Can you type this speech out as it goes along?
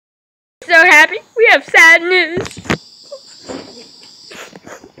So happy, we have sad news.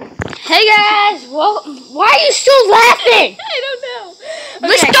 Hey guys, well, why are you still laughing? I don't know.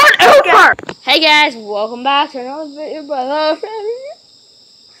 Let's start over. Hey guys, welcome back to another video,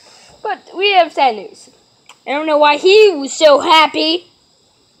 but we have sad news. I don't know why he was so happy.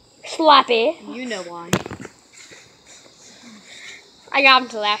 Slappy. You know why. I got him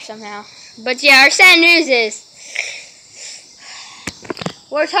to laugh somehow. But yeah, our sad news is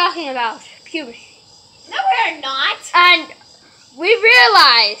we're talking about puberty. No, we're not. And we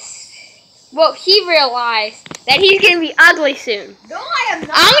realized, well, he realized that he's going to be ugly soon. No, I am not.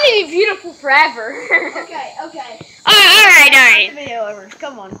 I'm going to be beautiful forever. Okay. Alright. The video over.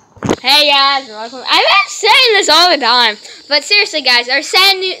 Come on. Hey guys, welcome. I've been saying this all the time. But seriously guys, our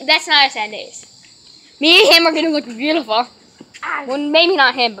sad news, that's not our sad news. Me and him are going to look beautiful. Well, maybe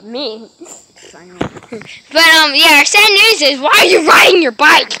not him, but me. But yeah, our sad news is, why are you riding your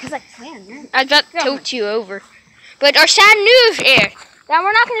bike? Because I can, man. I got to tilt you over. But our sad news is that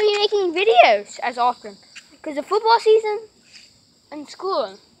we're not going to be making videos as often. Because the football season and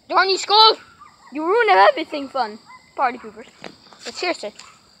school. Darn you, school! You ruin everything fun. Party poopers. But seriously.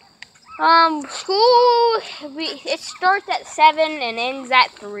 School, it starts at 7 and ends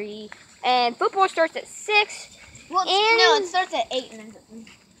at 3. And football starts at 6. Well, no, it starts at 8 and ends at 3.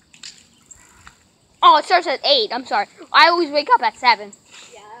 Oh, it starts at 8. I'm sorry. I always wake up at 7.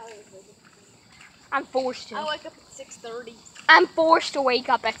 Yeah, I always wake up. I'm forced to. I wake up at 6:30. I'm forced to wake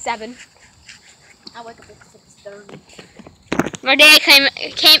up at 7. I wake up at 6:30. My dad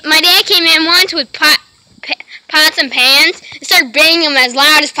came in once with pots and pans and started banging them as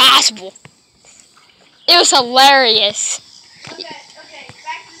loud as possible. It was hilarious. Okay,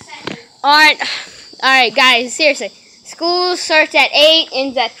 back to the sentence. Alright, guys, seriously. School starts at 8,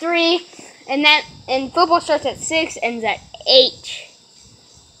 ends at 3, and football starts at 6, ends at 8.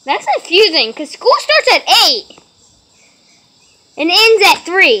 That's confusing, because school starts at 8 and ends at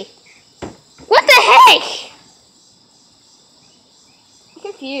 3. What the heck? I'm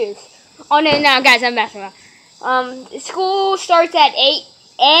confused. Oh, no, guys, I'm messing up. School starts at 8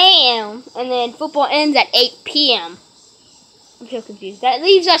 a.m. and then football ends at 8 p.m. I'm so confused. That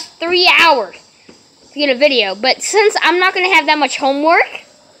leaves us 3 hours to get a video. But since I'm not going to have that much homework,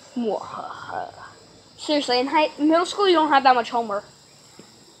 seriously, in middle school you don't have that much homework.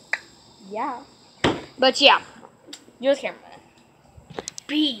 Yeah. But yeah, you're the cameraman.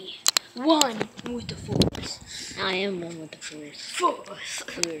 Be one with the force. I am one with the force. Force.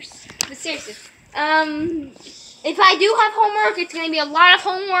 But seriously, if I do have homework, it's going to be a lot of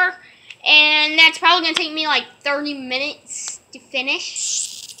homework, and that's probably going to take me like 30 minutes to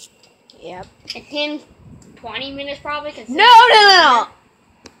finish. Yep. And 20 minutes probably. No.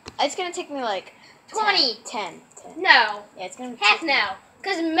 It's going to take me like 20. 10. No. Yeah, it's going to Heck no.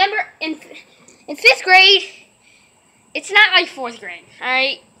 Because remember, in 5th grade, it's not like 4th grade,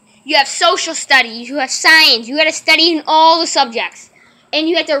 alright? You have social studies, you have science, you got to study in all the subjects. And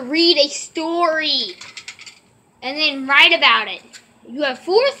you have to read a story. And then write about it. You have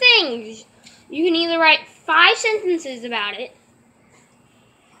 4 things. You can either write 5 sentences about it,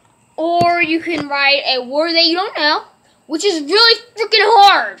 or you can write a word that you don't know, which is really freaking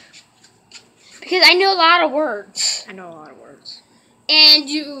hard. Because I know a lot of words. I know a lot of words. And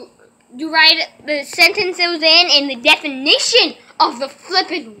you write the sentence it was in and the definition of the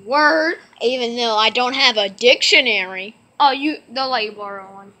flippin' word. Even though I don't have a dictionary. Oh, they'll let you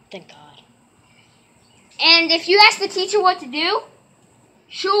borrow one. Thank God. And if you ask the teacher what to do,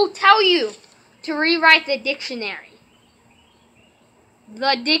 she'll tell you to rewrite the dictionary.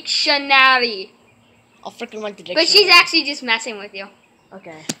 The dictionary. I'll freaking write the dictionary. But she's actually just messing with you.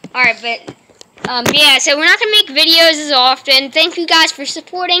 Okay. Alright, but yeah, so we're not going to make videos as often. Thank you guys for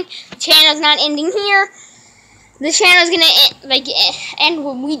supporting. The channel's not ending here. The channel's going to end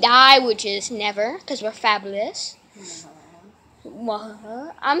when we die, which is never, because we're fabulous.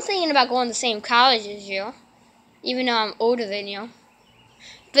 I'm thinking about going to the same college as you, even though I'm older than you.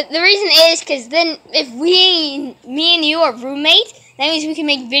 But the reason is because then if me and you are roommates, that means we can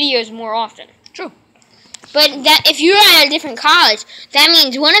make videos more often. True. But that if you're at a different college, that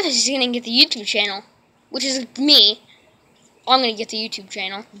means one of us is going to get the YouTube channel, which is me. I'm going to get the YouTube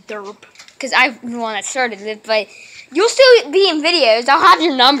channel. Derp. Because I'm the one that started it, but you'll still be in videos. I'll have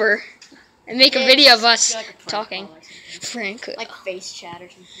your number and make a video of us talking. Frank. Like face chat or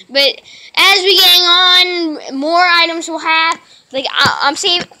something. But as we getting on, more items we'll have. Like I'm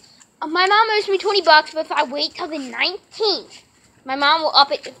saving. My mom owes me $20, but if I wait till the 19th, my mom will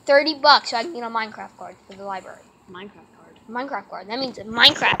up it to $30 so I can get a Minecraft card for the library. Minecraft card. That means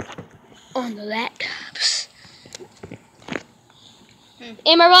Minecraft on the laptops.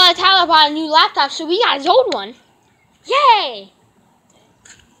 And my brother Tyler bought a new laptop, so we got his old one. Yay!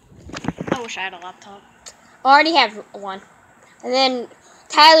 I wish I had a laptop. I already have one. And then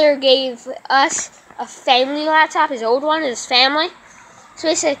Tyler gave us a family laptop, his old one, his family. So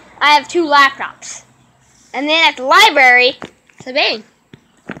he said, I have 2 laptops. And then at the library, so bang.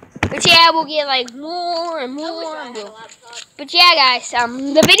 But yeah, we'll get like more and more. And more. But yeah, guys,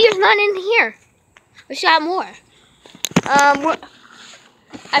 the video's not in here. We still have more.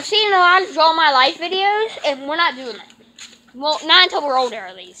 I've seen a lot of Draw My Life videos, and we're not doing that. Well, not until we're older,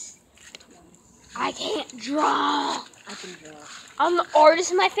 at least. I can't draw. I can draw. I'm the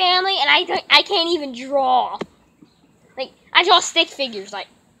artist in my family, and I can't even draw. Like, I draw stick figures, like,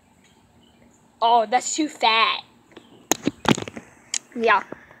 oh, that's too fat. Yeah.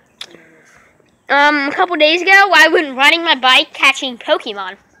 A couple days ago, I went riding my bike catching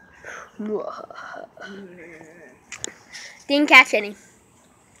Pokemon. Didn't catch any.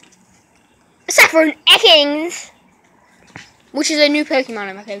 Except for an Ekans, which is a new Pokemon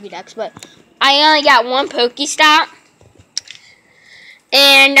in my Pokédex, but I only got 1 Pokestop.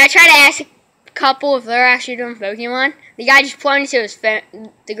 And I tried to ask a couple if they're actually doing Pokemon. The guy just pointed to his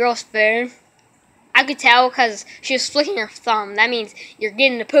phone, the girl's phone. I could tell because she was flicking her thumb. That means you're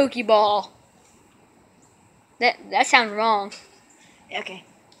getting a Pokeball. That sounds wrong. Okay.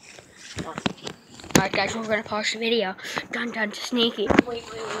 Alright guys, we're gonna pause the video. Dun dun sneaky. Wait.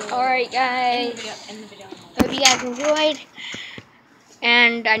 Alright guys. End the video. Hope you guys enjoyed.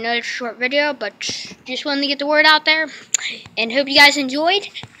 And I know it's a short video, but just wanted to get the word out there. And hope you guys enjoyed.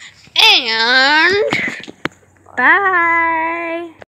 And bye.